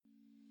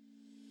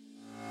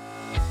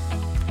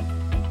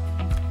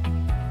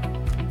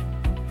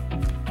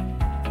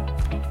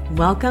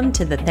Welcome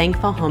to the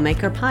Thankful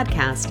Homemaker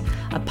Podcast,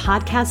 a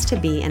podcast to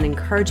be an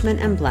encouragement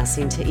and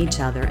blessing to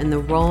each other in the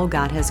role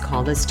God has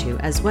called us to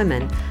as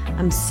women.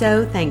 I'm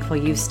so thankful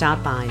you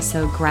stopped by,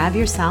 so grab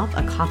yourself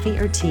a coffee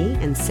or tea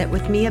and sit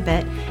with me a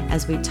bit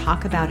as we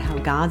talk about how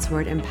God's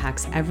Word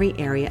impacts every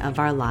area of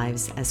our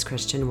lives as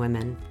Christian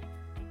women.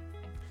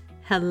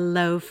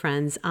 Hello,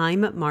 friends.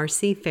 I'm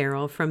Marcy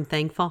Farrell from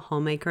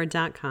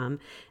ThankfulHomemaker.com,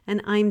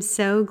 and I'm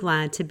so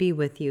glad to be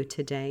with you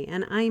today,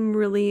 and I'm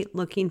really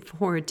looking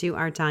forward to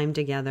our time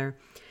together.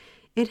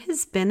 It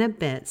has been a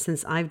bit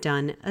since I've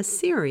done a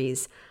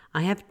series.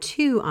 I have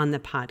two on the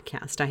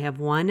podcast. I have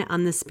one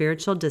on the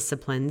spiritual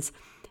disciplines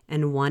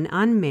and one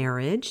on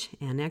marriage,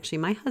 and actually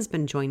my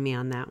husband joined me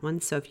on that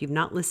one, so if you've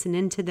not listened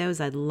into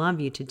those, I'd love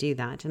you to do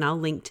that, and I'll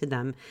link to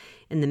them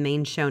in the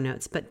main show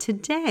notes. But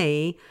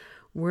today,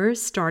 we're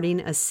starting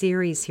a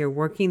series here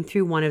working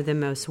through one of the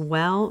most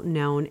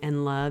well-known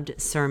and loved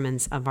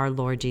sermons of our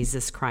Lord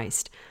Jesus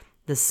Christ,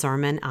 the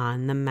Sermon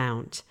on the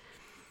Mount.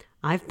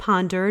 I've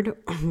pondered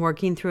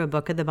working through a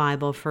book of the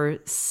Bible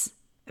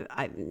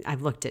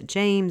I've looked at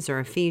James or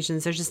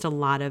Ephesians. There's just a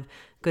lot of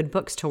good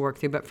books to work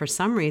through, but for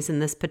some reason,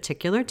 this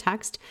particular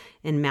text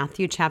in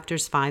Matthew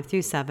chapters 5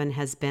 through 7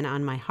 has been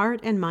on my heart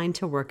and mind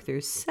to work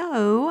through.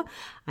 So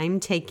I'm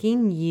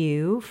taking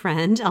you,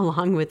 friend,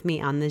 along with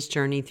me on this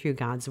journey through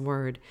God's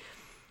Word.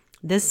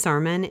 This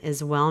sermon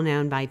is well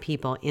known by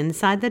people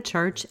inside the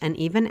church and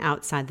even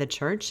outside the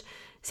church.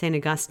 St.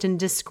 Augustine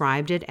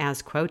described it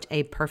as, quote,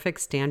 a perfect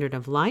standard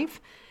of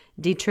life.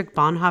 Dietrich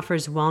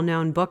Bonhoeffer's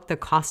well-known book, The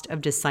Cost of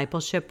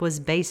Discipleship, was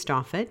based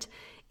off it.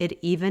 It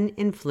even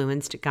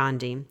influenced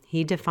Gandhi.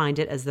 He defined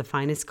it as the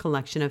finest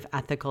collection of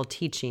ethical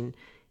teaching.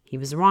 He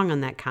was wrong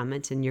on that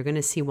comment, and you're going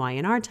to see why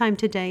in our time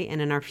today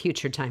and in our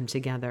future time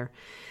together.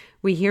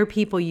 We hear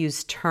people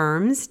use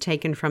terms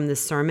taken from the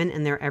sermon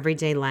in their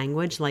everyday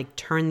language, like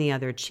turn the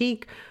other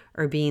cheek,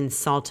 or being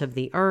salt of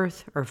the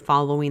earth, or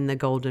following the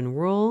golden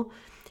rule.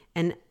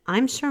 And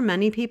I'm sure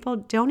many people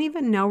don't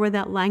even know where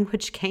that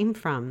language came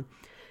from.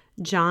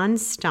 John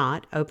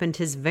Stott opened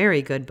his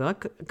very good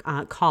book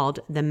called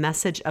The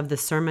Message of the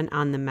Sermon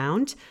on the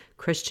Mount,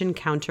 Christian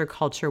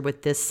Counterculture,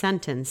 with this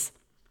sentence: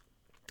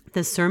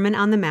 the Sermon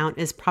on the Mount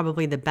is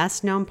probably the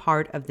best known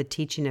part of the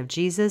teaching of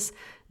Jesus,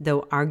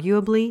 though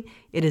arguably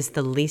it is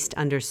the least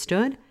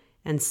understood,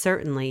 and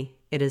certainly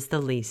it is the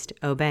least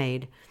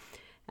obeyed.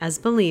 As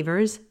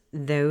believers,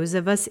 those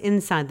of us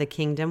inside the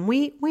kingdom,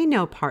 we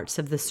know parts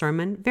of the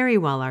sermon very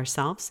well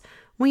ourselves.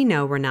 We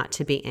know we're not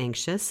to be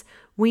anxious.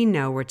 We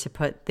know we're to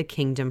put the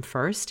kingdom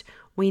first.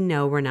 We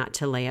know we're not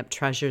to lay up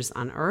treasures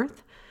on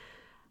earth.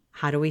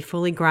 How do we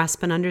fully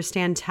grasp and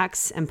understand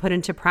texts and put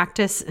into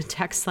practice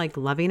texts like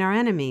loving our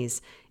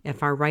enemies?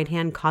 If our right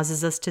hand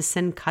causes us to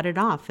sin, cut it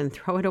off and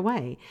throw it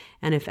away.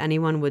 And if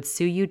anyone would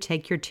sue you,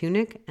 take your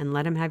tunic and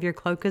let him have your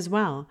cloak as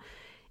well.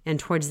 And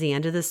towards the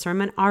end of the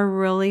sermon are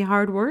really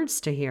hard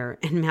words to hear.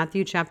 In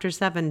Matthew chapter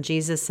 7,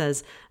 Jesus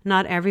says,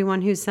 not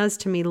everyone who says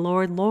to me,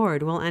 Lord,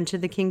 Lord, will enter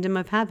the kingdom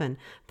of heaven,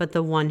 but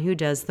the one who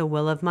does the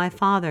will of my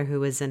Father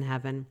who is in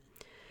heaven.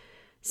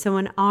 So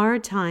in our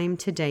time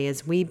today,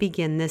 as we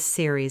begin this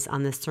series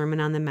on the Sermon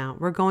on the Mount,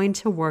 we're going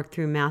to work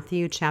through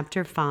Matthew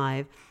chapter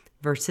 5,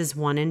 verses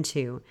 1 and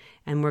 2,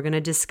 and we're going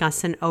to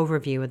discuss an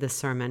overview of the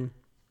sermon.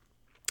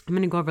 I'm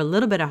going to go over a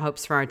little bit of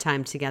hopes for our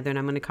time together, and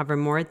I'm going to cover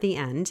more at the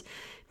end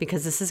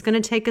because this is going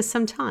to take us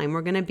some time.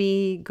 We're going to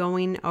be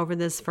going over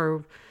this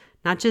for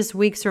not just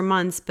weeks or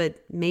months,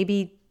 but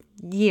maybe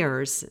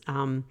years.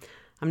 I'm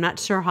not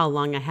sure how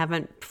long. I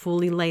haven't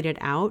fully laid it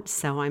out,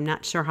 so I'm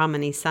not sure how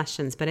many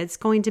sessions, but it's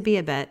going to be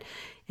a bit.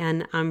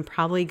 And I'm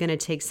probably going to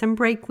take some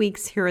break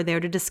weeks here or there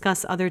to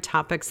discuss other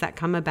topics that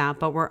come about,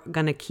 but we're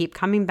going to keep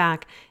coming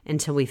back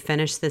until we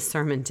finish this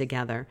sermon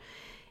together.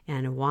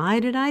 And why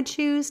did I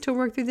choose to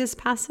work through this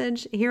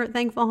passage here at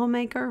Thankful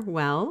Homemaker?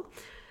 Well,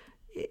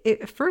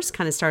 it first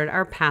kind of started,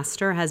 our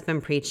pastor has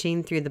been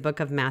preaching through the book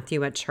of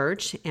Matthew at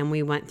church, and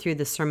we went through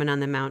the Sermon on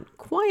the Mount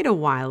quite a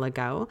while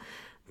ago.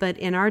 But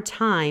in our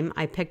time,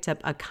 I picked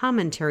up a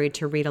commentary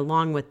to read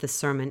along with the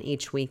sermon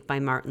each week by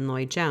Martin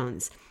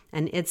Lloyd-Jones,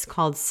 and it's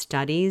called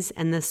Studies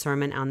and the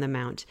Sermon on the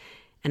Mount.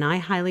 And I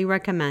highly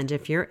recommend,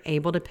 if you're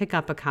able to pick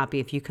up a copy,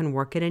 if you can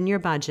work it in your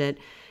budget,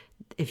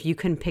 if you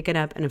can pick it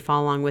up and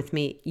follow along with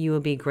me, you will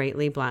be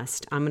greatly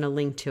blessed. I'm going to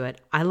link to it.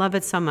 I love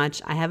it so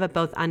much. I have it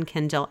both on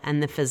Kindle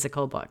and the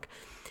physical book.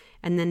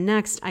 And then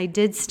next, I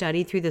did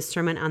study through the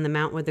Sermon on the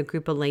Mount with a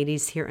group of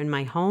ladies here in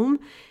my home,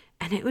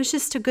 and it was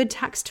just a good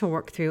text to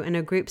work through in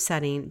a group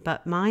setting.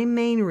 But my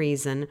main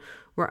reason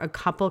were a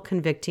couple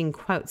convicting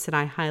quotes that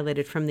I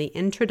highlighted from the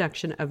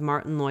introduction of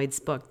Martin Lloyd's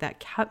book that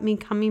kept me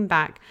coming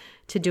back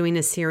to doing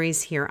a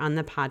series here on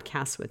the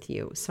podcast with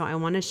you. So I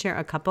want to share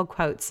a couple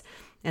quotes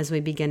as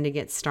we begin to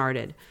get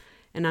started.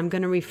 And I'm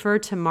going to refer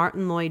to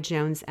Martin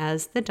Lloyd-Jones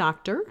as the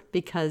doctor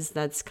because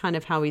that's kind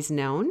of how he's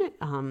known.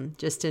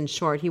 Just in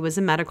short, he was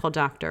a medical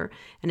doctor,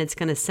 and it's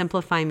going to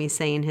simplify me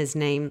saying his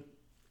name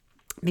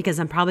because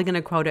I'm probably going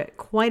to quote it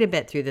quite a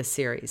bit through this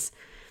series.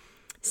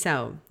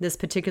 So this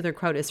particular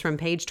quote is from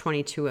page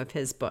 22 of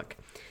his book.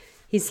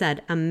 He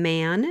said, "A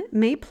man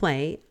may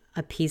play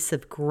a piece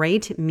of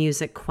great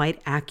music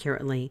quite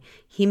accurately.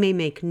 He may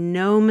make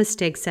no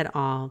mistakes at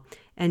all,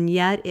 and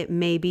yet it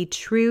may be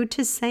true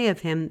to say of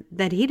him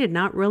that he did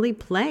not really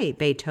play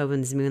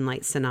Beethoven's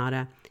Moonlight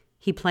Sonata.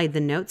 He played the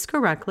notes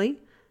correctly,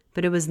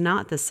 but it was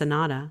not the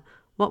sonata.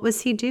 What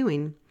was he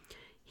doing?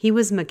 He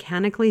was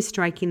mechanically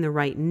striking the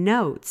right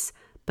notes,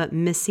 but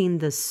missing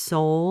the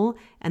soul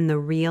and the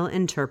real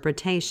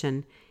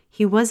interpretation.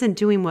 He wasn't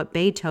doing what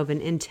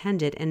Beethoven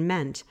intended and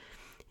meant.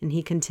 And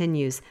he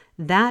continues,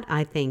 that,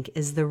 I think,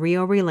 is the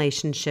real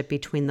relationship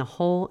between the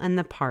whole and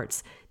the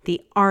parts.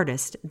 The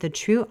artist, the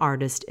true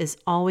artist, is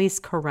always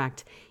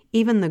correct.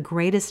 Even the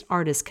greatest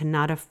artist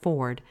cannot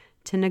afford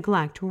to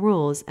neglect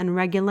rules and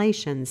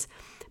regulations.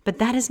 But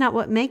that is not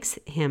what makes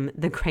him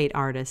the great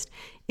artist.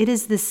 It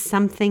is the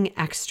something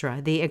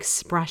extra, the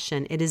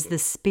expression. It is the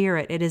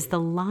spirit. It is the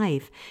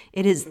life.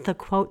 It is the,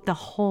 quote, the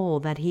whole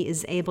that he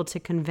is able to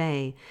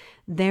convey.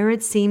 There,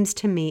 it seems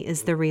to me,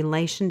 is the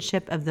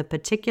relationship of the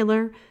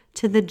particular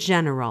to the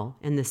general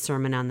in the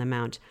Sermon on the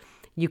Mount.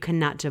 You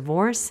cannot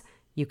divorce,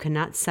 you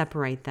cannot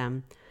separate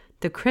them.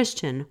 The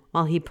Christian,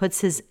 while he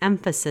puts his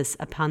emphasis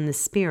upon the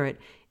spirit,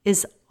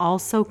 is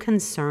also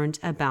concerned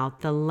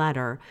about the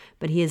letter,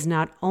 but he is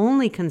not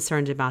only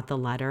concerned about the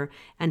letter,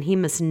 and he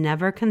must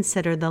never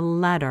consider the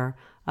letter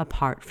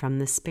apart from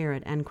the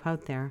spirit, end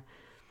quote there.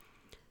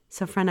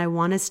 So friend, I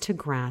want us to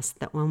grasp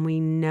that when we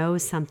know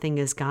something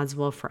is God's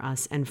will for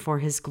us and for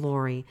his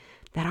glory,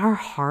 that our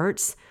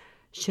hearts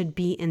should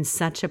be in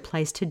such a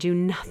place to do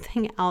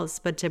nothing else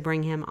but to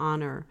bring him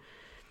honor.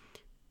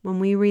 When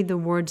we read the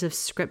words of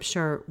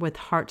Scripture with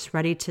hearts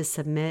ready to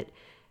submit,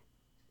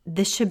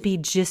 this should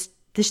be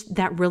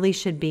that really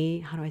should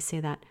be, how do I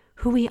say that?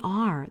 Who we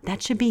are.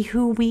 That should be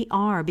who we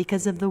are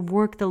because of the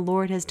work the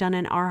Lord has done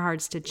in our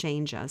hearts to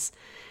change us.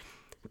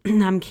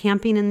 I'm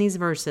camping in these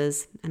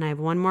verses, and I have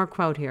one more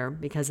quote here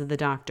because of the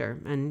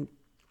doctor. And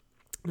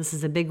this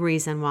is a big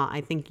reason why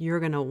I think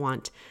you're going to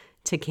want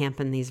to camp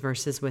in these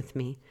verses with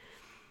me.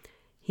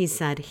 He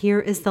said, here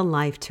is the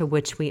life to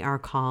which we are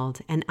called,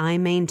 and I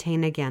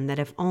maintain again that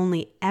if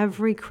only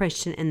every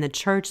Christian in the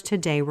church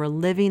today were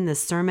living the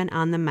Sermon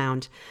on the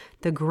Mount,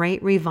 the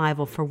great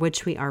revival for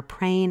which we are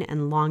praying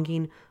and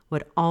longing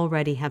would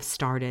already have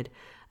started.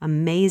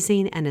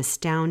 Amazing and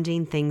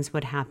astounding things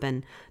would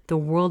happen. The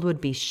world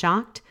would be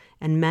shocked,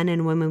 and men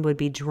and women would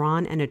be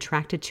drawn and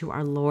attracted to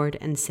our Lord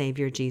and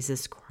Savior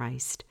Jesus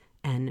Christ.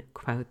 End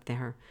quote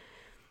there.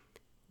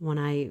 When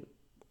I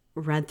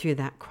read through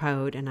that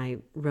quote and I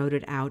wrote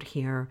it out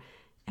here,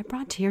 it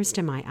brought tears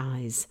to my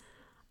eyes.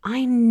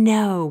 I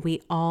know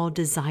we all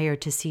desire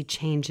to see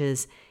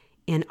changes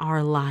in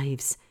our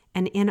lives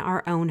and in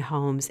our own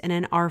homes and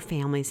in our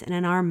families and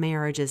in our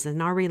marriages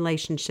and our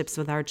relationships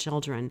with our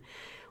children.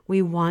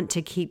 We want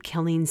to keep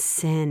killing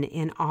sin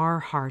in our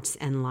hearts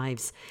and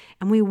lives.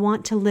 And we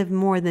want to live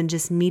more than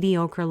just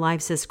mediocre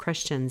lives as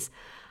Christians.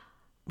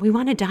 We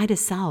want to die to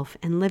self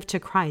and live to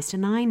Christ.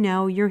 And I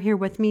know you're here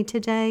with me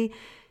today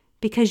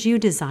because you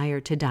desire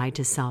to die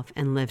to self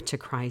and live to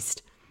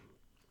Christ.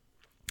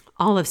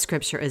 All of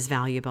Scripture is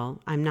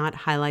valuable. I'm not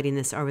highlighting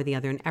this over the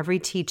other. In every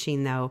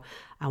teaching, though,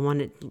 I want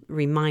to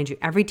remind you,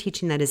 every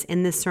teaching that is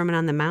in this Sermon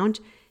on the Mount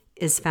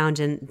is found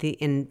in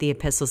the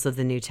epistles of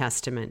the New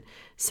Testament.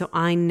 So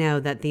I know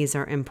that these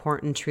are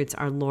important truths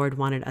our Lord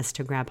wanted us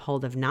to grab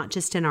hold of, not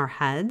just in our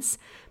heads,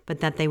 but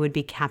that they would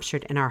be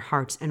captured in our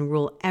hearts and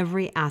rule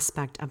every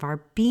aspect of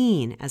our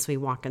being as we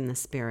walk in the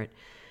Spirit.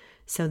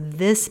 So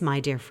this, my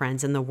dear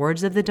friends, in the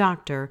words of the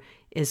doctor,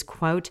 is,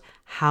 quote,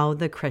 how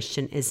the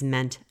Christian is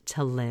meant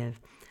to live.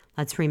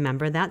 Let's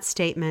remember that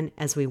statement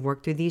as we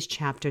work through these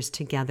chapters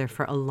together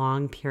for a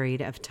long period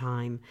of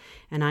time.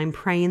 And I'm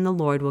praying the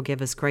Lord will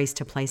give us grace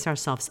to place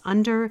ourselves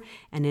under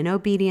and in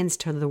obedience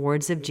to the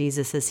words of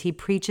Jesus as he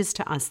preaches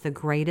to us the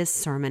greatest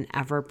sermon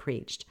ever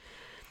preached.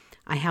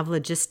 I have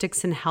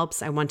logistics and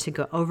helps I want to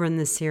go over in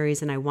this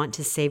series, and I want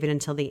to save it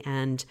until the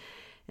end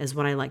is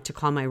what I like to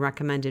call my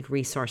recommended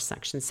resource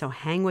section. So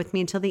hang with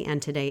me until the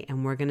end today,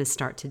 and we're going to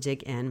start to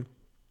dig in.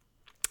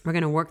 We're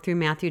going to work through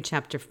Matthew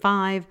chapter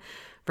 5,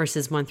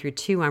 verses 1 through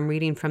 2. I'm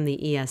reading from the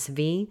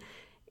ESV,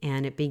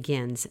 and it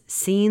begins,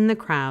 seeing the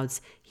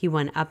crowds, he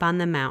went up on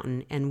the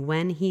mountain, and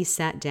when he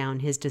sat down,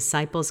 his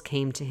disciples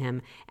came to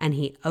him, and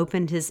he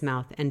opened his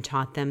mouth and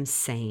taught them,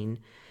 saying.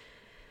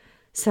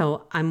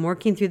 So I'm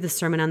working through the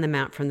Sermon on the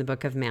Mount from the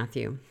book of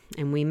Matthew,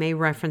 and we may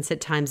reference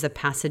at times the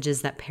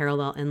passages that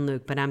parallel in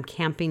Luke, but I'm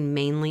camping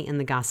mainly in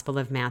the Gospel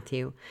of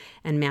Matthew.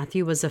 And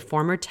Matthew was a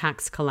former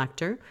tax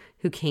collector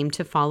who came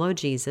to follow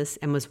Jesus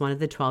and was one of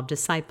the 12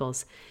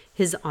 disciples.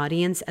 His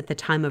audience at the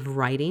time of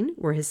writing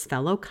were his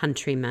fellow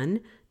countrymen,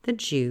 the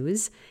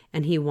Jews,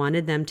 and he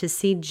wanted them to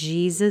see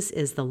Jesus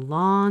is the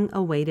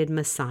long-awaited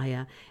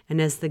Messiah. And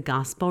as the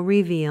gospel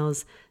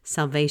reveals,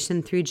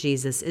 salvation through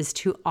Jesus is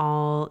to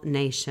all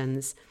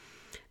nations.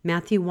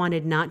 Matthew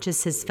wanted not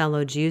just his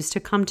fellow Jews to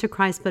come to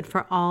Christ, but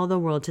for all the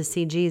world to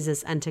see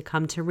Jesus and to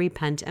come to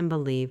repent and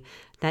believe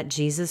that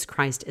Jesus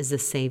Christ is the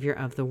Savior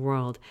of the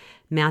world.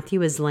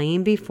 Matthew is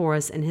laying before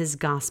us in his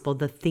gospel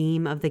the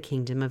theme of the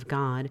kingdom of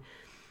God.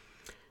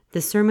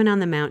 The Sermon on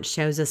the Mount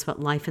shows us what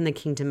life in the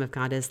kingdom of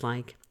God is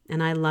like.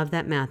 And I love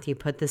that Matthew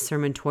put this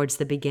sermon towards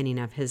the beginning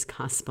of his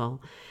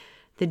gospel.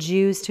 The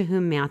Jews to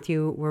whom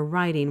Matthew were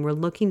writing were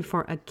looking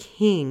for a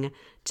king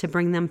to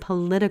bring them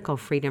political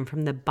freedom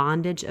from the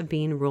bondage of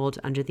being ruled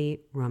under the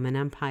Roman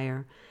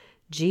Empire.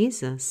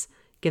 Jesus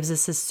gives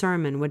us a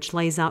sermon which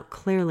lays out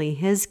clearly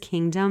his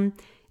kingdom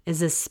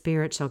is a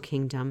spiritual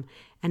kingdom,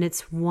 and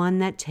it's one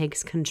that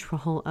takes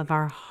control of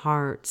our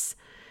hearts.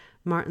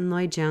 Martin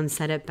Lloyd-Jones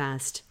said it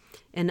best.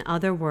 In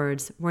other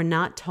words, we're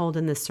not told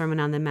in the Sermon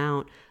on the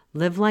Mount,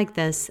 live like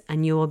this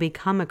and you will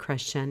become a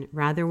Christian.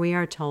 Rather, we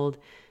are told,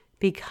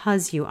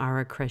 because you are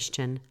a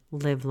Christian,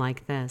 live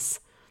like this.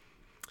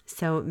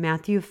 So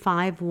Matthew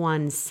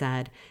 5:1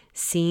 said,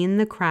 seeing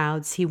the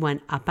crowds, he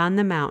went up on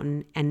the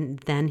mountain, and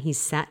then he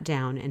sat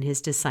down, and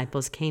his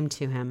disciples came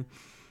to him.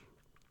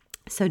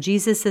 So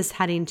Jesus is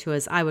heading to,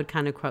 as I would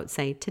kind of quote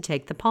say, to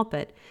take the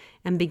pulpit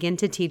and begin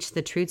to teach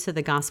the truths of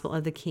the gospel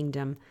of the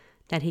kingdom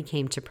that he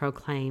came to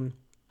proclaim.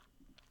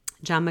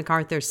 John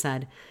MacArthur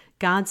said,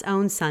 God's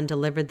own Son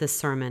delivered the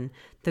sermon.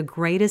 The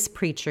greatest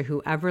preacher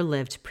who ever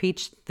lived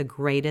preached the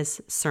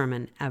greatest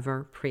sermon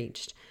ever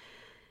preached.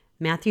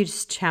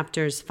 Matthew's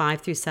chapters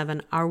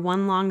 5-7 are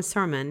one long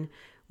sermon.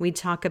 We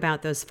talk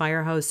about those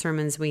fire hose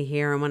sermons we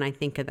hear, and when I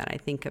think of that, I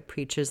think of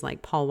preachers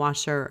like Paul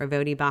Washer or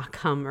Voddie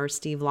Baucham or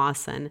Steve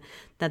Lawson,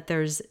 that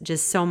there's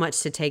just so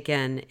much to take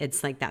in.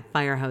 It's like that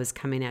fire hose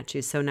coming at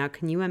you. So now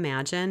can you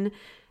imagine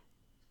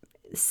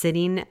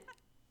sitting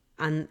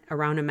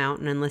around a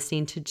mountain and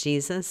listening to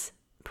Jesus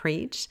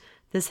preach?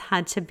 This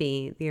had to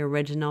be the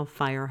original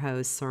fire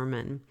hose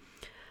sermon.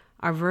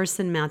 Our verse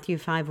in Matthew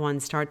 5:1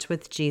 starts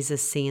with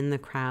Jesus seeing the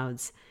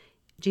crowds.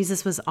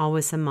 Jesus was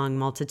always among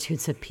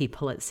multitudes of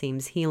people, it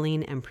seems,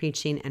 healing and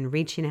preaching and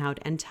reaching out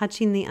and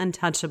touching the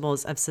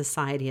untouchables of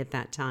society at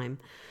that time.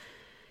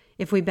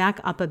 If we back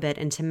up a bit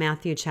into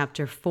Matthew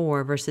chapter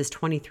 4, verses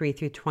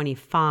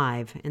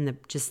 23-25, in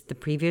the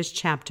previous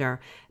chapter,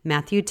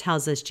 Matthew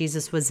tells us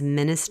Jesus was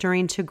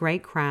ministering to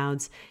great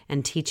crowds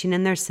and teaching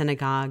in their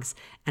synagogues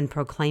and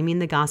proclaiming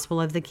the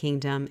gospel of the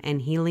kingdom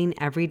and healing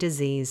every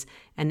disease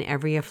and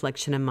every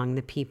affliction among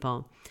the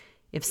people.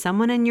 If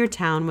someone in your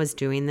town was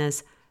doing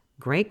this,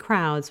 great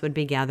crowds would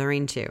be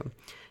gathering too.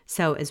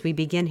 So as we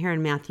begin here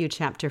in Matthew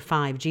chapter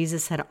 5,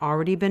 Jesus had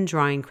already been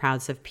drawing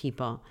crowds of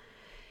people.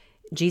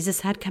 Jesus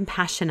had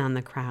compassion on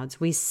the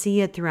crowds. We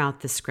see it throughout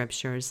the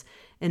scriptures.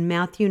 In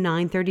Matthew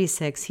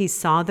 9:36, he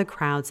saw the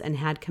crowds and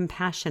had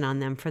compassion on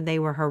them, for they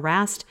were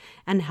harassed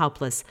and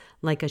helpless,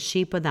 like a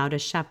sheep without a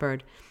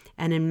shepherd.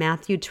 And in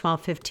Matthew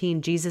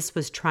 12:15, Jesus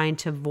was trying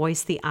to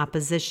voice the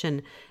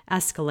opposition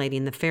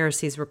escalating. The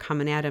Pharisees were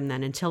coming at him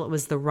then until it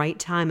was the right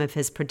time of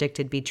his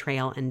predicted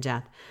betrayal and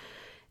death.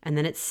 And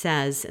then it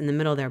says in the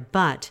middle there,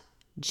 but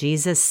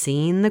Jesus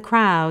seeing the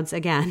crowds,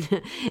 again,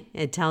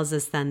 it tells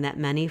us then that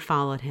many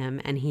followed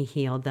him and he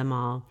healed them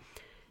all.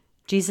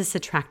 Jesus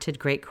attracted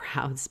great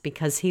crowds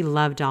because he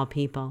loved all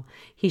people.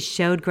 He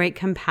showed great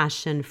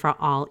compassion for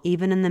all,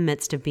 even in the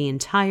midst of being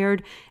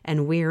tired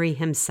and weary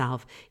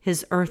himself.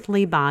 His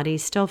earthly body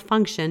still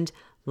functioned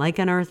like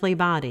an earthly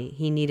body.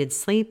 He needed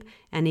sleep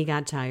and he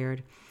got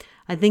tired.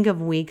 I think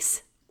of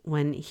weeks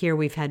when here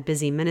we've had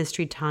busy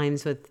ministry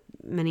times with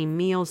many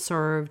meals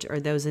served or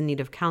those in need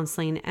of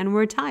counseling, and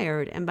we're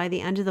tired. And by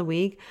the end of the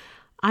week,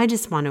 I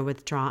just want to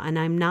withdraw. And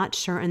I'm not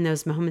sure in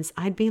those moments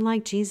I'd be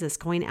like Jesus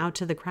going out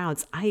to the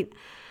crowds. I'd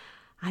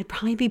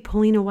probably be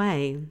pulling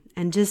away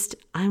and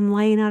I'm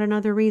laying out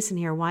another reason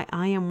here why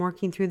I am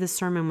working through the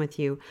sermon with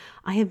you.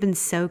 I have been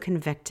so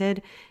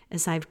convicted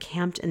as I've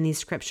camped in these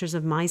scriptures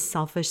of my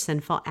selfish,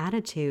 sinful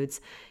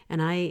attitudes.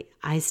 And I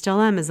still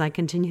am as I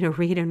continue to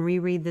read and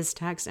reread this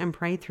text and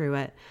pray through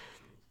it.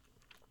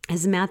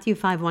 As Matthew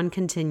 5:1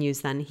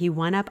 continues then, he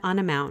went up on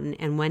a mountain,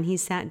 and when he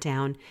sat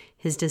down,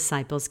 his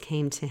disciples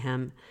came to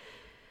him.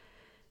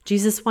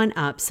 Jesus went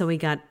up, so he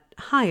got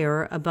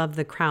higher above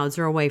the crowds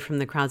or away from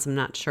the crowds. I'm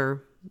not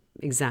sure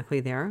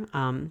exactly there.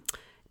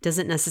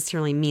 Doesn't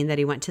necessarily mean that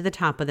he went to the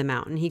top of the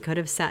mountain. He could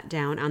have sat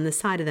down on the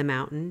side of the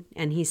mountain,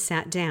 and he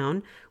sat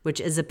down, which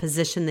is a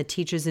position the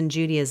teachers in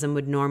Judaism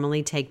would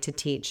normally take to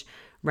teach.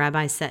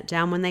 Rabbis sat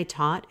down when they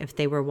taught. If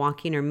they were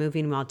walking or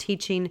moving while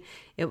teaching,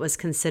 it was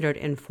considered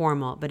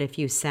informal. But if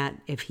he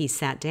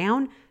sat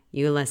down,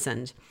 you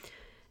listened.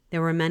 There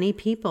were many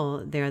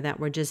people there that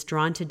were just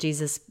drawn to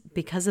Jesus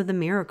because of the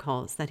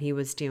miracles that he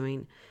was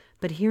doing.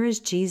 But here is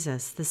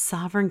Jesus, the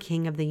sovereign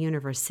King of the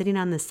universe, sitting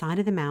on the side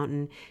of the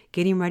mountain,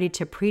 getting ready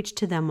to preach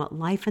to them what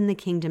life in the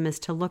kingdom is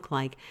to look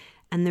like.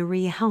 And the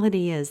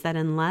reality is that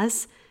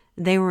unless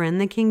they were in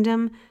the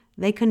kingdom,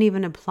 they couldn't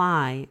even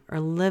apply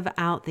or live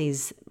out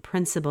these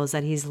principles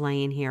that he's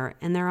laying here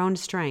in their own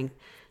strength.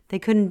 They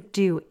couldn't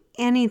do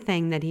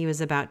anything that he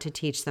was about to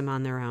teach them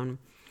on their own.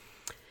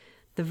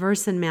 The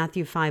verse in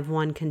Matthew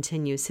 5:1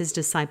 continues, his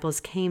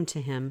disciples came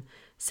to him.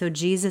 So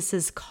Jesus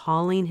is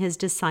calling his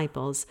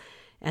disciples,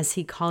 as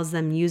he calls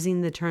them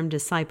using the term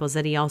disciples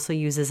that he also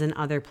uses in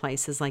other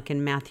places, like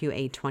in Matthew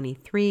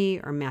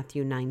 8:23 or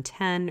Matthew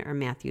 9:10 or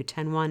Matthew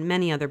 10:1,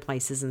 many other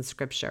places in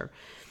Scripture.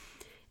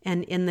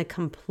 And in the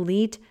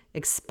complete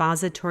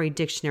expository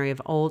dictionary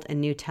of Old and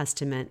New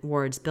Testament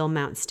words, Bill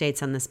Mount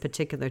states on this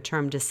particular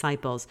term,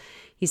 disciples,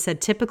 he said,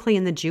 typically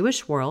in the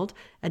Jewish world,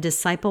 a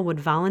disciple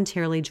would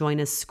voluntarily join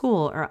a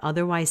school or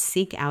otherwise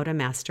seek out a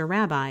master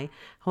rabbi.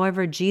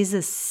 However,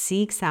 Jesus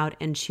seeks out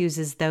and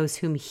chooses those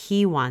whom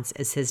he wants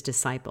as his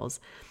disciples.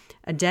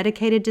 A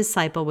dedicated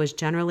disciple was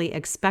generally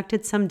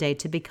expected someday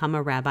to become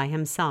a rabbi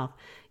himself.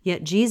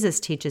 Yet Jesus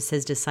teaches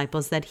his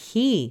disciples that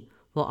he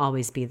will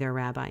always be their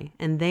rabbi,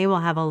 and they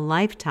will have a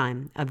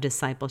lifetime of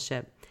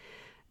discipleship.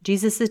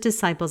 Jesus'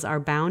 disciples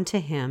are bound to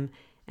him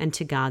and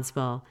to God's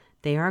will.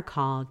 They are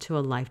called to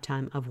a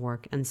lifetime of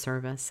work and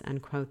service,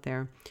 end quote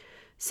there.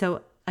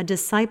 So a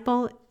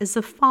disciple is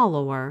a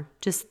follower,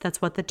 just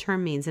that's what the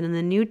term means. And in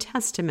the New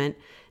Testament,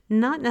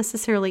 not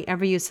necessarily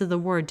every use of the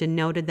word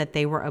denoted that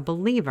they were a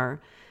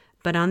believer.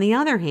 But on the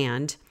other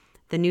hand,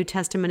 the New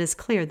Testament is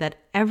clear that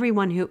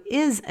everyone who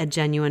is a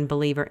genuine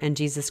believer in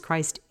Jesus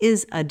Christ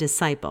is a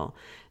disciple.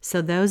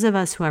 So those of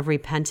us who have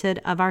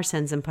repented of our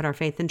sins and put our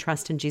faith and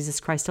trust in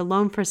Jesus Christ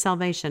alone for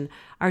salvation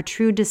are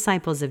true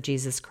disciples of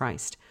Jesus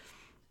Christ.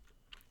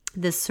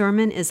 This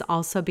sermon is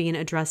also being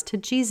addressed to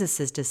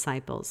Jesus'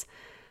 disciples.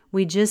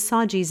 We just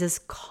saw Jesus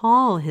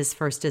call his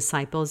first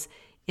disciples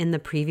in the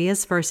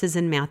previous verses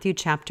in Matthew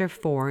chapter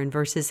 4 in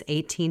verses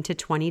 18 to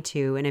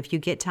 22. And if you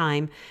get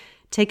time,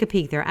 take a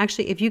peek there.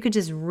 Actually, if you could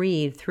just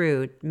read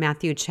through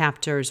Matthew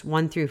chapters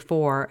 1 through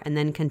 4 and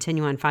then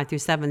continue on 5 through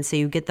 7 so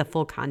you get the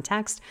full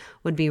context,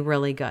 would be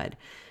really good.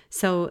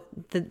 So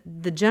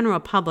the general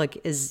public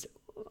is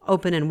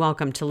open and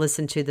welcome to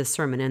listen to the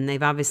sermon, and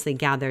they've obviously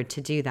gathered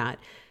to do that.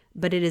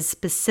 But it is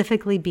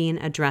specifically being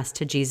addressed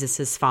to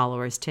Jesus'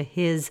 followers, to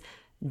his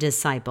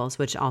disciples,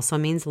 which also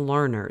means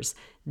learners.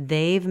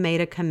 They've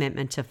made a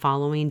commitment to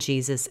following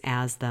Jesus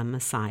as the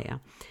Messiah.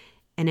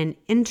 And an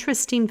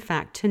interesting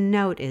fact to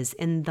note is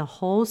in the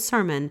whole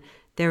sermon,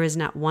 there is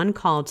not one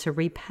call to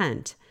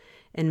repent.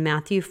 In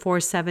Matthew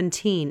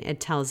 4:17, it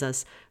tells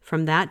us,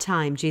 from that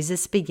time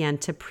Jesus began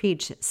to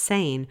preach,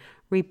 saying,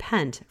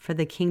 repent, for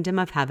the kingdom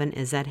of heaven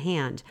is at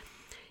hand.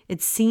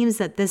 It seems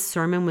that this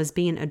sermon was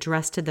being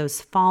addressed to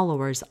those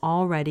followers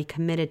already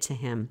committed to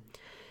him.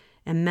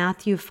 And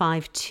Matthew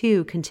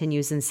 5:2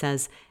 continues and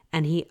says,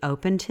 and he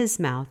opened his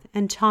mouth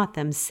and taught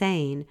them,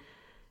 saying,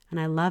 and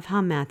I love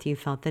how Matthew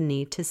felt the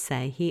need to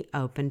say he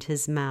opened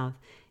his mouth.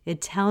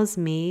 It tells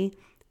me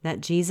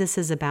that Jesus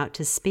is about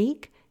to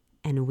speak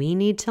and we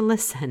need to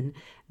listen.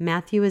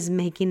 Matthew is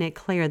making it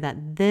clear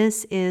that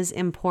this is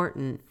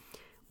important.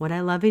 What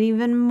I love it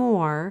even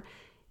more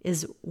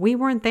is we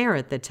weren't there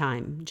at the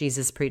time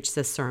Jesus preached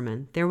this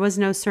sermon. There was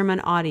no sermon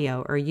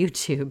audio or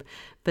YouTube,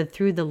 but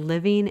through the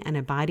living and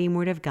abiding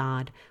Word of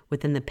God,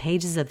 within the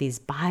pages of these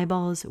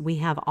Bibles we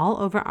have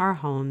all over our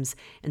homes,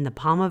 in the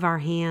palm of our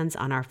hands,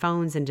 on our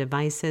phones and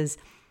devices,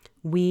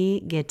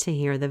 we get to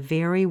hear the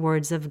very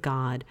words of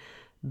God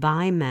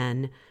by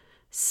men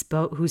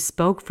who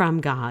spoke from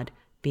God,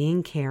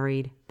 being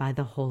carried by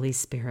the Holy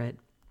Spirit.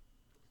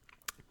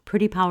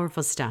 Pretty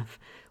powerful stuff.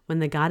 When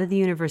the God of the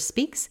universe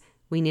speaks,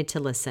 we need to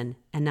listen,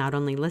 and not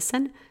only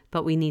listen,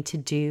 but we need to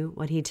do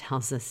what he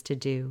tells us to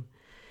do.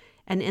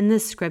 And in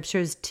the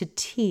scriptures, to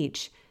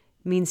teach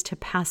means to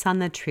pass on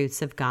the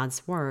truths of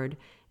God's word.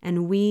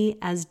 And we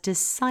as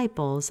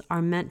disciples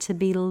are meant to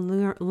be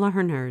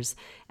learners.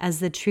 As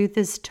the truth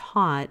is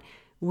taught,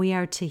 we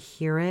are to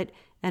hear it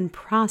and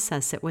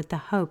process it with the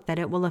hope that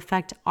it will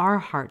affect our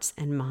hearts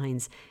and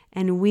minds,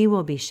 and we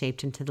will be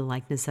shaped into the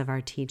likeness of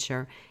our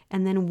teacher.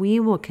 And then we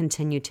will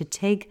continue to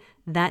take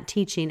that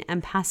teaching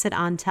and pass it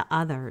on to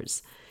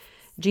others.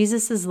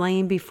 Jesus is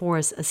laying before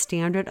us a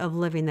standard of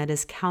living that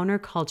is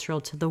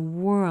countercultural to the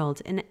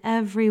world in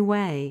every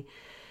way.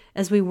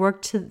 As we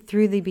work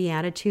through the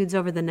Beatitudes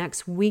over the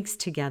next weeks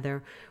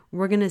together,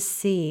 we're going to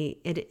see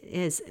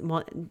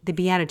the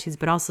Beatitudes,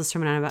 but also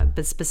Sermon on the Mount,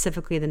 but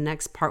specifically the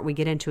next part we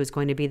get into is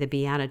going to be the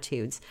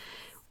Beatitudes.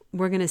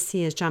 We're going to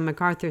see, as John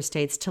MacArthur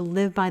states, to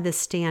live by the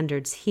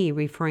standards he,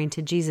 referring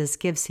to Jesus,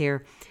 gives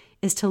here,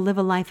 is to live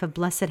a life of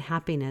blessed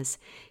happiness.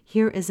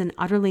 Here is an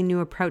utterly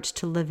new approach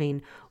to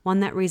living, one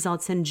that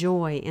results in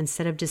joy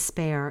instead of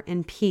despair,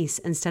 in peace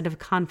instead of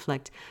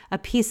conflict, a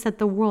peace that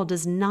the world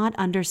does not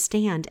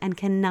understand and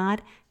cannot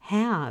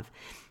have.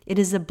 It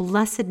is a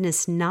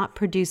blessedness not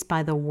produced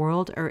by the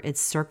world or its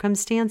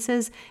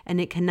circumstances, and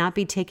it cannot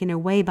be taken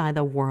away by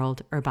the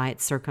world or by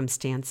its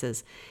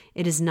circumstances.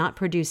 It is not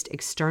produced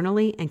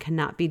externally and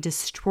cannot be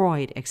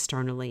destroyed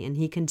externally. And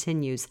he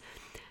continues,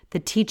 the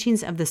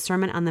teachings of the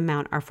Sermon on the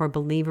Mount are for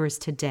believers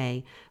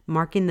today,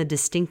 marking the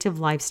distinctive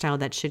lifestyle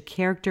that should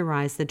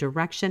characterize the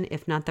direction,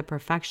 if not the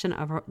perfection,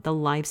 of the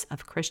lives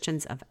of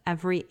Christians of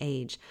every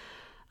age.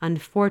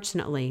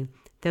 Unfortunately,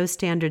 those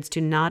standards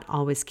do not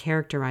always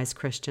characterize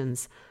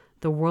Christians.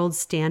 The world's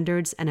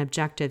standards and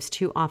objectives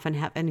too often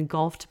have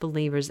engulfed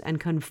believers and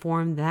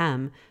conformed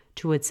them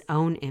to its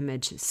own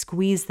image,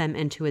 squeeze them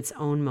into its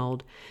own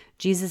mold.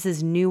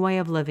 Jesus' new way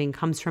of living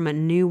comes from a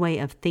new way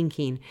of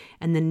thinking,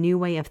 and the new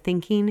way of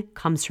thinking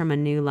comes from a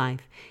new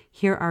life.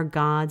 Here are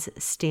God's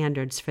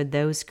standards for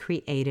those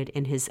created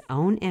in his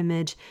own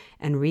image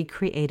and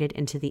recreated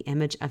into the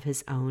image of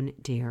his own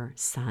dear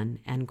Son.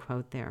 End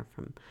quote there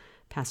from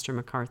Pastor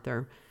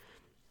MacArthur.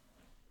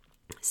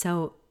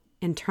 So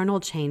internal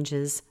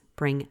changes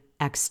bring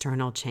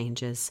external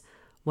changes.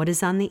 What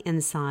is on the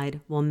inside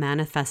will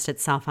manifest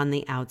itself on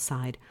the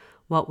outside.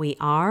 What we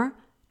are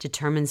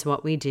determines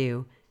what we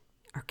do.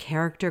 Our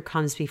character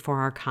comes before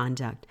our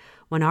conduct.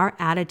 When our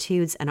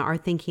attitudes and our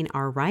thinking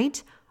are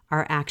right,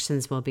 our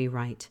actions will be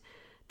right.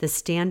 The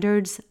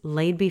standards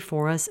laid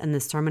before us in the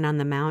Sermon on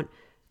the Mount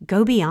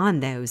go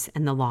beyond those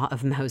in the law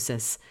of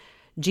Moses.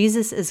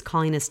 Jesus is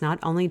calling us not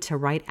only to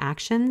right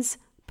actions,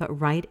 but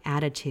right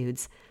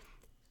attitudes.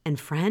 And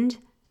friend,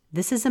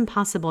 this is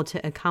impossible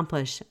to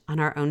accomplish on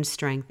our own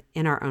strength,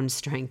 in our own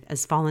strength,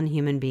 as fallen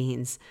human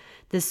beings.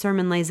 This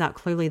sermon lays out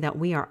clearly that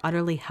we are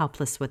utterly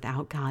helpless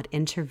without God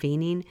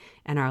intervening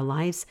in our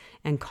lives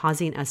and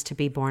causing us to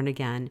be born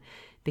again.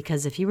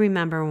 Because if you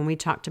remember when we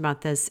talked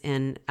about this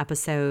in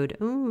episode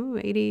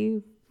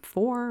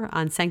 84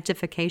 on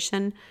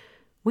sanctification,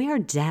 we are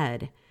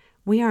dead.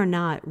 We are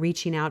not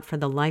reaching out for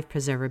the life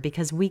preserver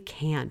because we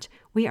can't.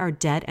 We are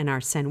dead in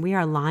our sin. We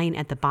are lying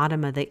at the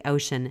bottom of the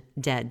ocean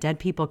dead. Dead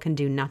people can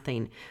do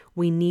nothing.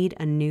 We need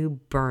a new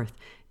birth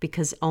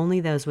because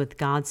only those with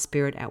God's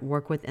Spirit at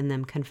work within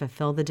them can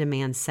fulfill the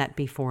demands set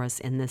before us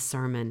in this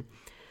sermon.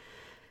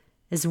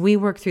 As we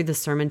work through the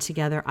sermon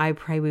together, I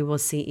pray we will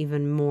see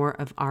even more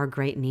of our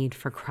great need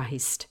for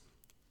Christ.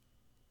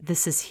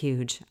 This is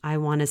huge. I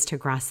want us to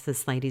grasp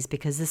this, ladies,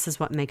 because this is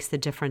what makes the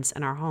difference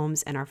in our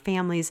homes and our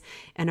families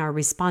and our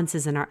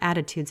responses and our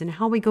attitudes and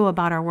how we go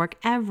about our work,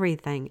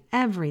 everything.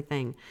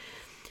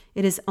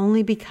 It is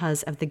only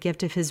because of the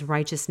gift of his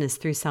righteousness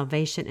through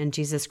salvation in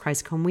Jesus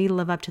Christ can we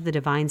live up to the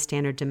divine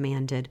standard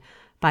demanded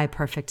by a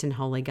perfect and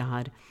holy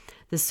God.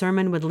 The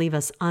sermon would leave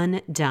us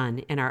undone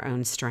in our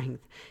own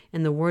strength.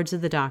 In the words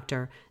of the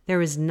doctor,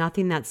 there is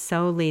nothing that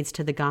so leads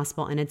to the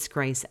gospel and its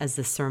grace as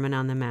the Sermon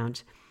on the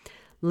Mount.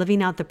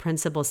 Living out the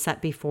principles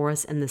set before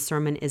us in the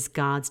sermon is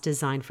God's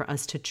design for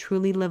us to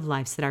truly live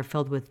lives that are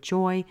filled with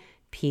joy,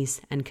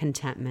 peace, and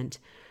contentment.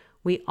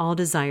 We all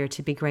desire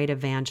to be great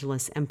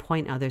evangelists and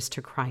point others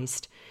to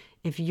Christ.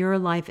 If your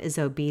life is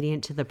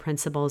obedient to the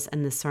principles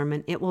in the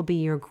sermon, it will be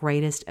your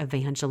greatest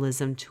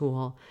evangelism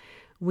tool.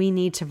 We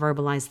need to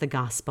verbalize the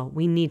gospel.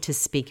 We need to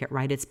speak it,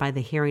 right? It's by the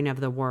hearing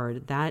of the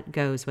word. That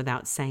goes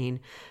without saying.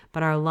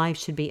 But our life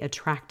should be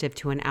attractive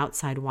to an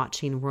outside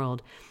watching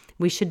world.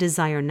 We should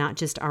desire not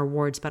just our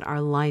words, but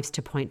our lives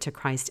to point to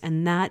Christ.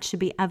 And that should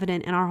be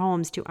evident in our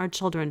homes, to our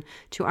children,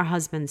 to our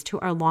husbands, to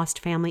our lost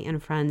family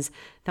and friends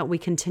that we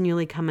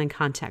continually come in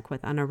contact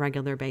with on a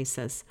regular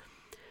basis.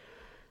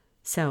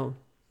 So,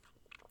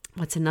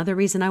 what's another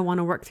reason I want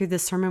to work through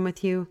this sermon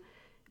with you?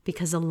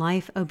 Because a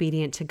life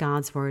obedient to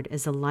God's word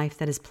is a life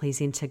that is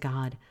pleasing to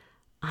God.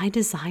 I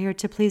desire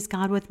to please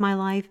God with my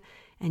life,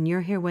 and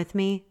you're here with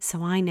me,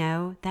 so I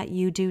know that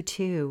you do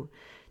too.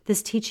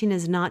 This teaching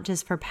is not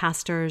just for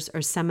pastors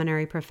or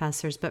seminary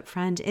professors, but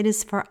friend, it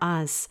is for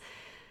us.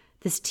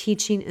 This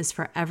teaching is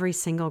for every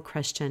single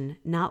Christian.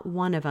 Not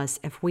one of us,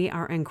 if we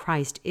are in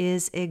Christ,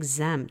 is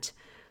exempt.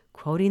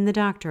 Quoting the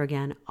doctor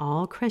again,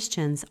 all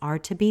Christians are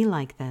to be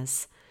like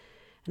this.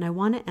 And I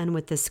want to end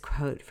with this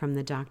quote from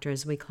the doctor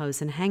as we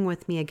close. And hang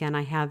with me again.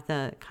 I have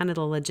the kind of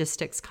the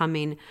logistics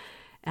coming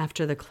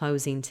after the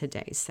closing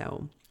today.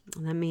 So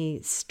let me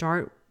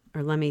sort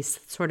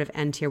of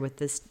end here with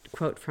this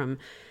quote from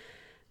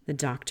the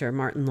Dr.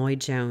 Martin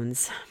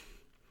Lloyd-Jones.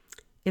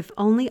 If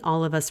only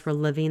all of us were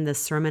living the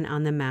Sermon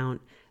on the Mount,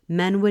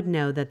 men would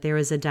know that there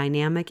is a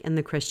dynamic in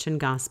the Christian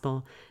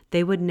gospel.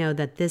 They would know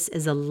that this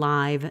is a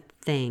live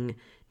thing.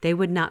 They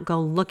would not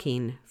go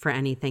looking for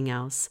anything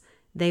else.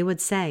 They would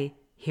say,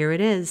 here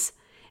it is.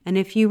 And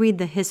if you read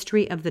the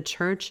history of the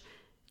church,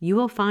 you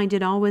will find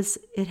it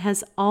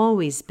has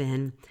always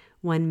been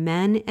when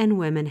men and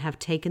women have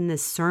taken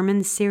this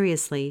sermon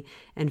seriously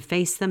and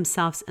faced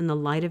themselves in the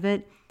light of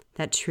it,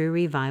 that true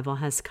revival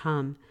has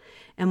come.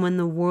 And when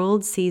the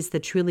world sees the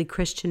truly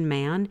Christian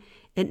man,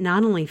 it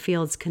not only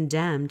feels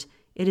condemned,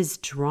 it is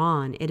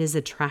drawn, it is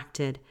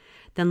attracted.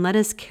 Then let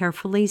us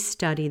carefully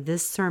study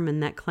this sermon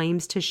that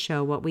claims to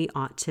show what we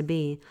ought to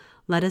be.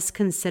 Let us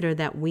consider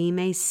that we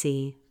may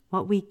see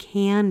what we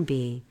can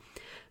be.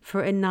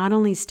 For it not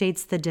only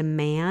states the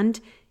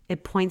demand,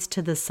 it points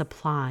to the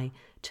supply,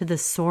 to the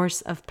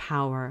source of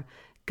power.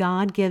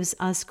 God gives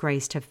us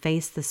grace to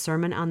face the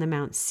Sermon on the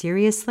Mount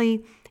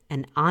seriously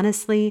and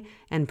honestly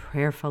and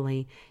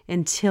prayerfully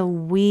until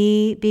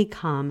we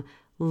become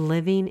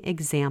living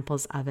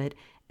examples of it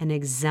and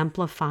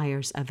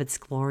exemplifiers of its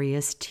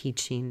glorious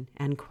teaching.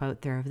 End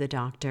quote there of the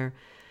doctor.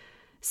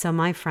 So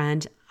my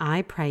friend,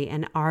 I pray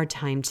in our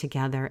time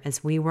together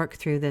as we work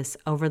through this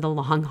over the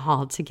long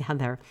haul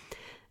together,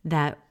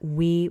 that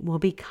we will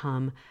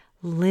become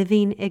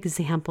living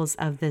examples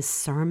of this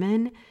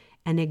sermon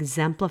and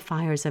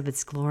exemplifiers of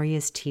its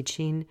glorious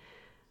teaching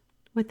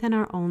within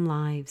our own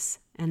lives,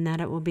 and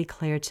that it will be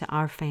clear to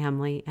our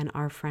family and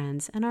our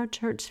friends and our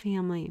church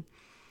family.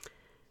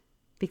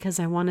 Because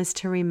I want us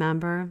to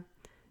remember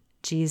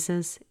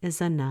Jesus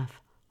is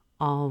enough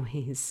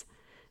always.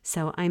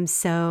 So I'm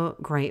so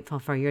grateful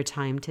for your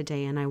time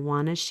today, and I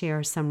want to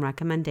share some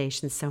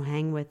recommendations, so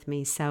hang with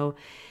me. So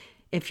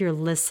if you're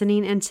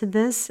listening into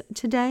this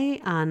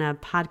today on a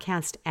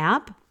podcast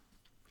app,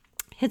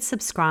 hit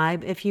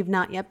subscribe if you've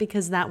not yet,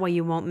 because that way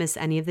you won't miss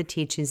any of the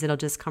teachings. It'll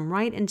just come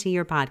right into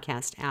your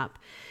podcast app.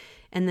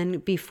 And then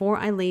before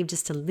I leave,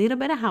 just a little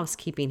bit of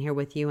housekeeping here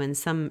with you and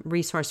some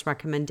resource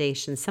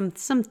recommendations, some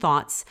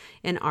thoughts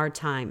in our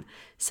time.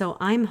 So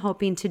I'm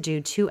hoping to do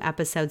 2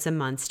 episodes a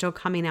month, still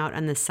coming out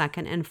on the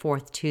 2nd and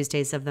 4th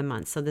Tuesdays of the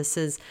month. So this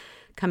is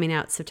coming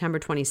out September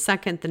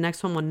 22nd. The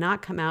next one will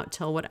not come out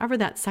till whatever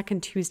that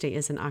second Tuesday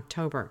is in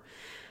October.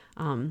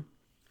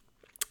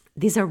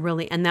 These are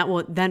really, and that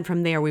will, then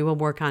from there we will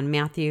work on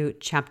Matthew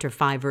chapter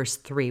 5, verse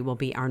 3 will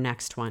be our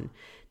next one.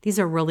 These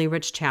are really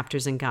rich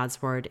chapters in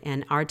God's Word,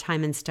 and our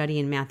time in study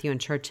in Matthew and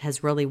church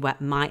has really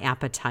whet my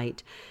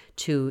appetite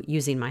to,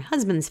 using my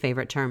husband's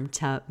favorite term,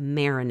 to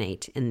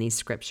marinate in these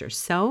scriptures.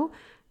 So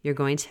you're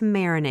going to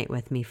marinate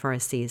with me for a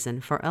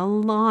season, for a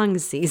long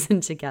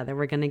season together.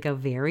 We're going to go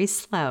very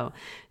slow.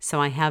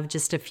 So I have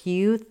just a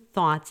few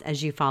thoughts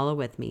as you follow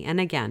with me. And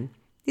again,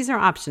 these are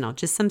optional,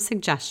 just some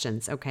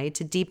suggestions, okay,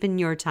 to deepen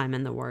your time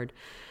in the Word.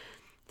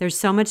 There's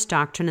so much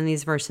doctrine in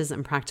these verses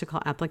and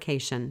practical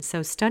application.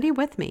 So study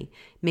with me.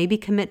 Maybe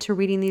commit to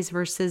reading these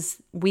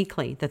verses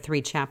weekly, the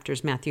 3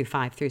 chapters, Matthew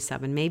 5 through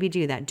 7. Maybe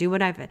do that. Do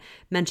what I've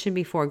mentioned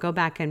before. Go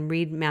back and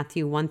read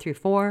Matthew 1 through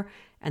 4,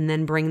 and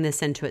then bring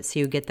this into it so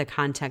you get the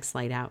context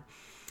laid out.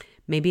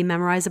 Maybe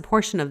memorize a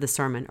portion of the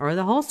sermon or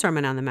the whole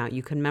Sermon on the Mount.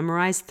 You can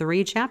memorize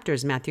 3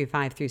 chapters, Matthew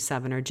 5 through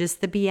 7, or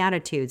just the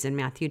Beatitudes in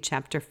Matthew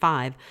chapter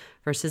 5,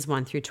 verses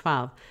 1 through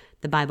 12.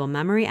 The Bible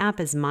Memory app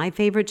is my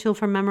favorite tool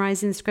for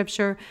memorizing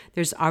scripture.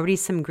 There's already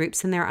some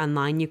groups in there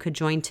online you could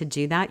join to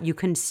do that. You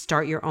can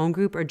start your own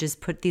group or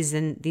just put these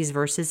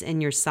verses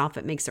in yourself.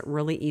 It makes it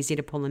really easy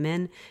to pull them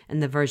in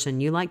the version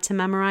you like to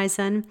memorize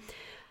in.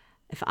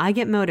 If I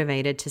get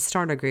motivated to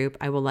start a group,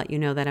 I will let you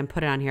know that and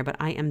put it on here, but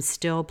I am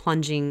still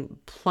plunging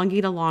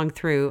along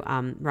through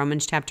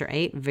Romans chapter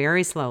 8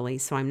 very slowly,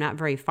 so I'm not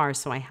very far,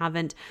 so I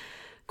haven't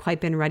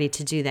quite been ready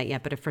to do that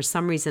yet, but if for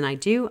some reason I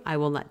do, I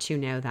will let you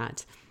know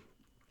that.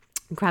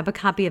 Grab a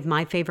copy of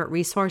my favorite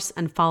resource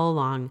and follow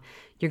along.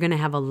 You're going to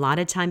have a lot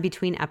of time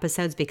between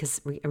episodes because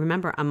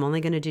remember, I'm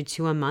only going to do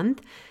 2 a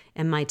month.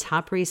 And my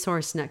top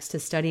resource next to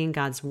studying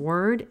God's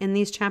Word in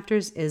these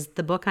chapters is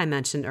the book I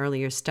mentioned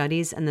earlier,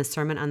 Studies and the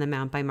Sermon on the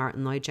Mount by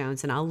Martin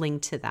Lloyd-Jones, and I'll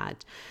link to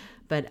that.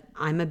 But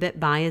I'm a bit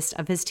biased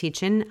of his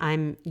teaching.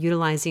 I'm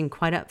utilizing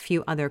quite a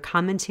few other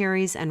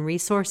commentaries and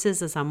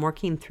resources as I'm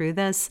working through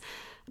this.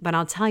 But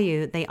I'll tell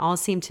you, they all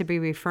seem to be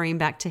referring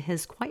back to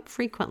his quite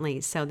frequently.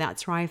 So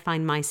that's where I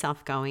find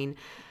myself going.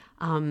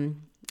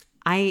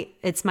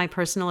 It's my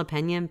personal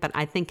opinion, but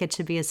I think it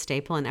should be a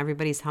staple in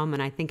everybody's home,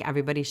 and I think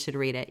everybody should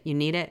read it. You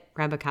need it,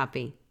 grab a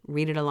copy,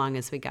 read it along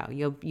as we go.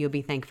 You'll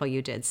be thankful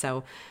you did.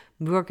 So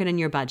work it in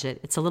your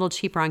budget. It's a little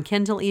cheaper on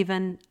Kindle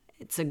even.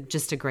 It's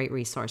just a great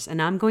resource.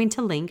 And I'm going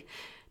to link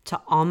to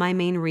all my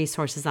main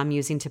resources I'm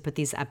using to put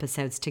these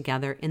episodes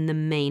together in the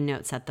main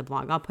notes at the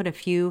blog. I'll put a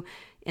few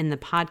in the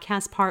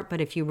podcast part,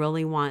 but if you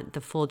really want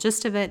the full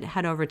gist of it,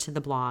 head over to the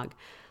blog.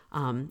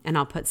 And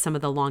I'll put some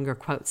of the longer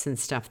quotes and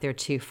stuff there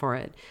too for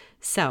it.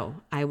 So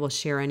I will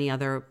share any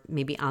other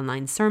maybe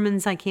online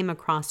sermons I came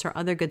across or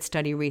other good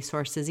study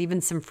resources, even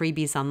some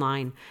freebies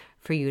online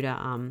for you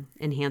to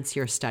enhance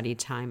your study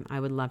time. I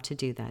would love to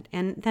do that.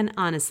 And then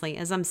honestly,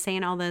 as I'm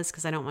saying all this,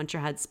 because I don't want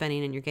your head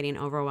spinning and you're getting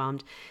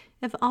overwhelmed,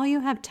 if all you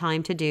have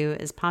time to do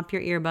is pop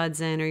your earbuds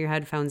in or your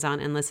headphones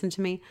on and listen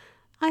to me,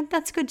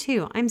 that's good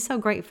too. I'm so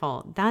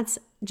grateful. That's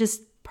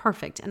just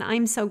perfect. And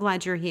I'm so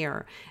glad you're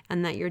here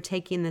and that you're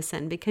taking this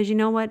in, because you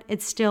know what?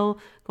 It's still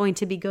going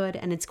to be good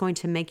and it's going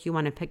to make you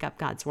want to pick up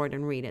God's Word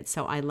and read it.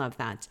 So I love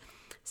that.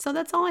 So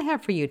that's all I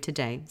have for you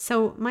today.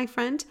 So my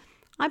friend,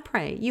 I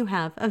pray you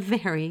have a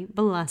very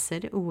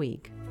blessed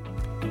week.